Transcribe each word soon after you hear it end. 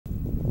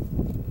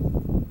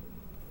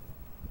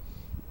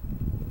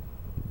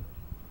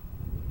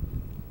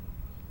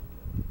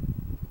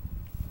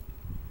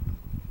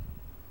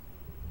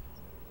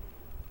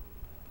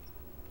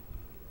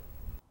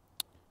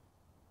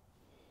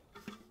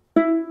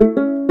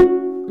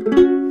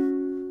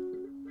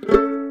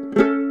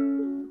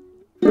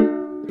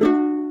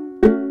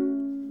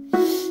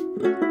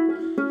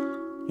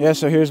Yeah,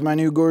 so here's my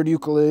new gourd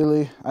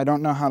ukulele. I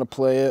don't know how to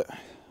play it.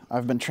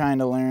 I've been trying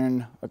to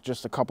learn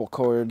just a couple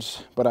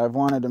chords, but I've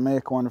wanted to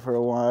make one for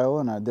a while,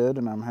 and I did,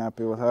 and I'm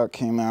happy with how it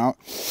came out.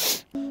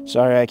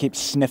 Sorry, I keep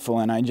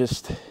sniffling. I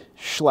just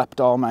schlepped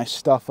all my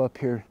stuff up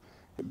here.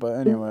 But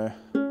anyway,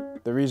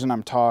 the reason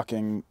I'm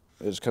talking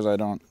is because I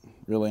don't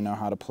really know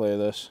how to play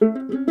this.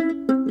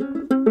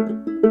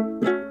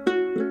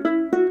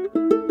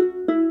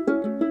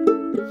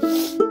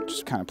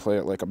 Just kind of play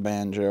it like a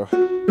banjo.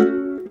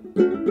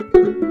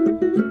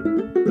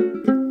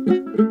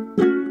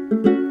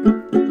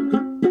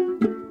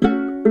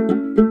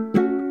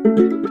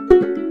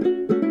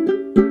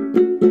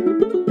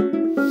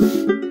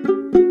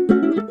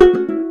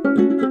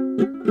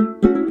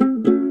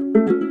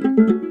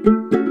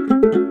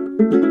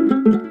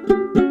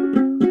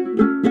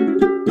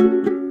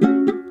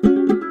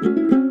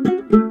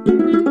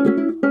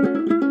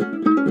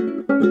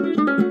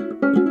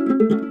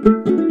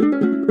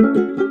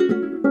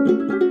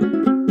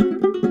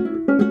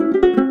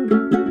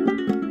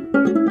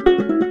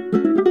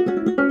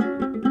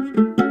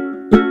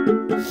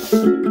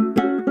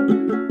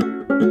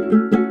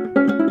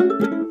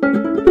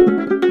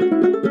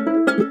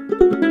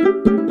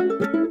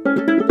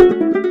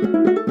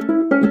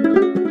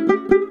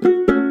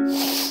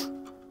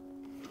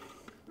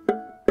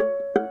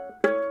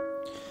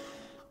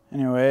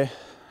 Anyway,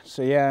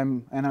 so yeah,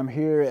 I'm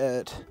here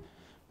at,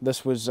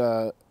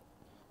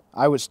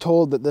 I was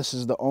told that this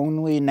is the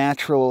only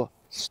natural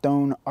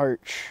stone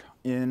arch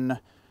in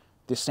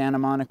the Santa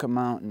Monica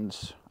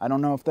Mountains. I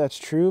don't know if that's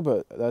true,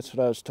 but that's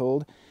what I was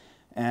told.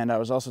 And I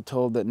was also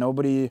told that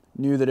nobody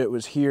knew that it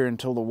was here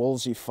until the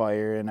Woolsey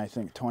fire in, I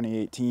think,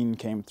 2018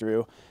 came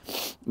through.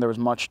 There was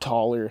much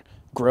taller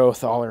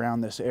growth all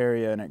around this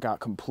area, and it got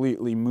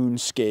completely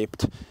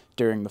moonscaped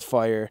during the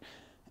fire.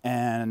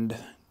 And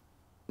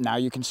now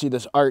you can see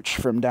this arch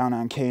from down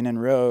on Canyon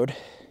Road.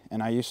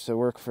 And I used to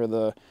work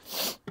for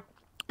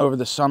over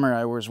the summer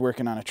I was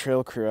working on a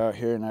trail crew out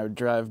here, and I would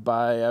drive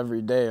by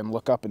every day and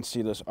look up and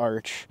see this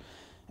arch.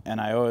 And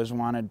I always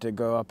wanted to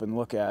go up and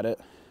look at it.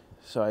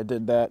 So I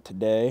did that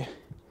today.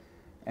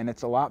 And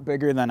it's a lot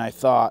bigger than I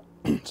thought.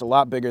 It's a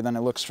lot bigger than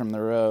it looks from the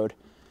road.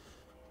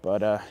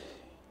 But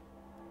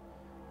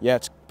yeah,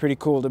 it's pretty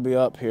cool to be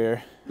up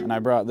here. And I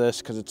brought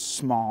this because it's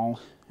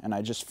small and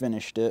I just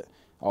finished it.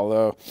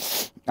 Although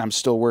I'm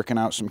still working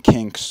out some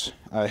kinks.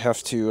 I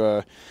have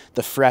to,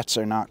 the frets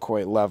are not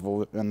quite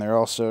level, and they're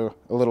also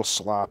a little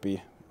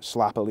sloppily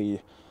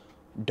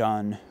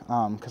done,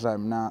 because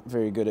I'm not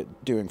very good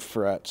at doing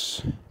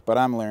frets, but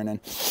I'm learning.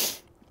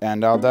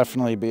 And I'll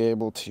definitely be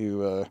able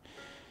to,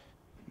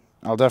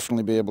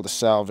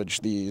 salvage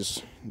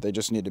these. They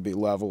just need to be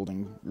leveled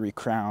and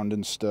recrowned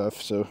and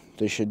stuff, so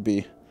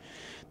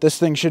this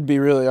thing should be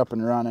really up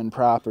and running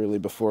properly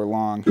before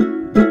long.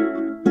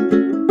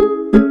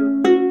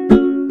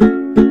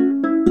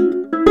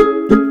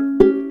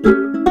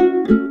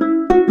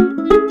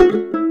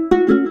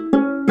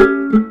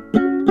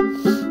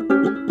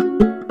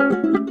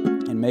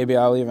 Maybe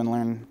I'll even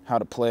learn how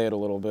to play it a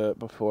little bit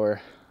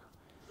before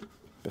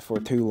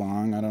too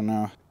long, I don't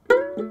know.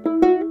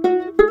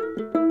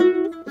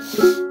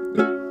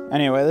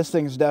 Anyway, this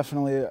thing's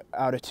definitely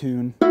out of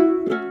tune.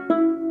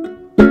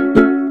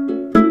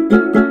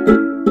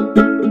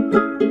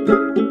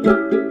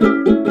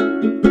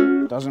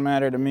 Doesn't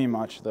matter to me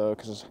much though,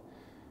 because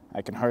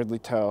I can hardly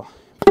tell.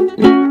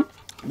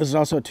 This is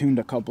also tuned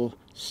a couple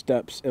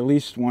steps, at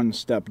least one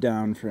step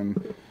down from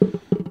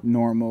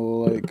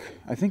normal, like,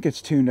 I think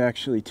it's tuned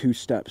actually 2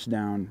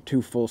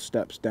 full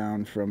steps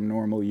down from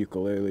normal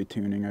ukulele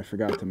tuning. I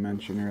forgot to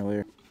mention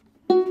earlier.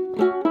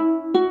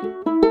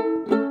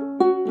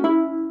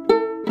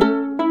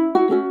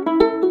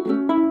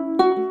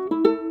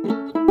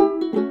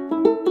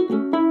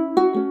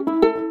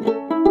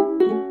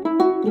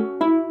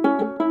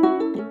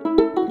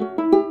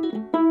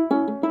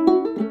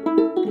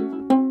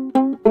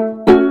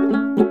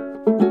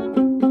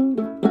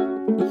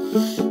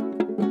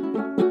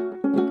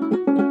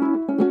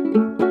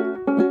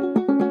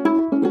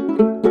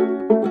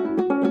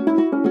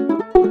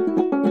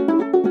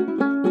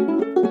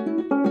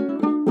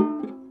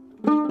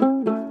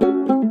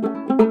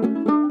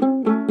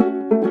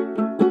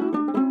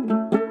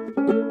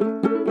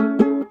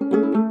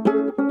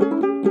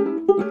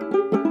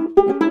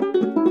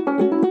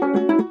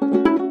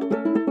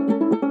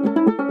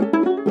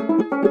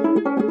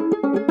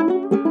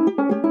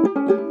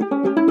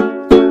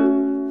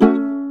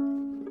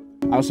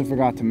 I also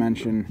forgot to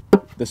mention,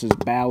 this is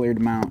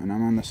Ballard Mountain.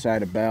 I'm on the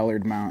side of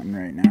Ballard Mountain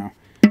right now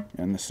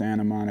in the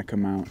Santa Monica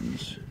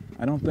Mountains.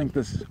 I don't think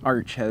this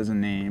arch has a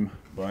name,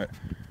 but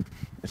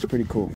it's pretty cool.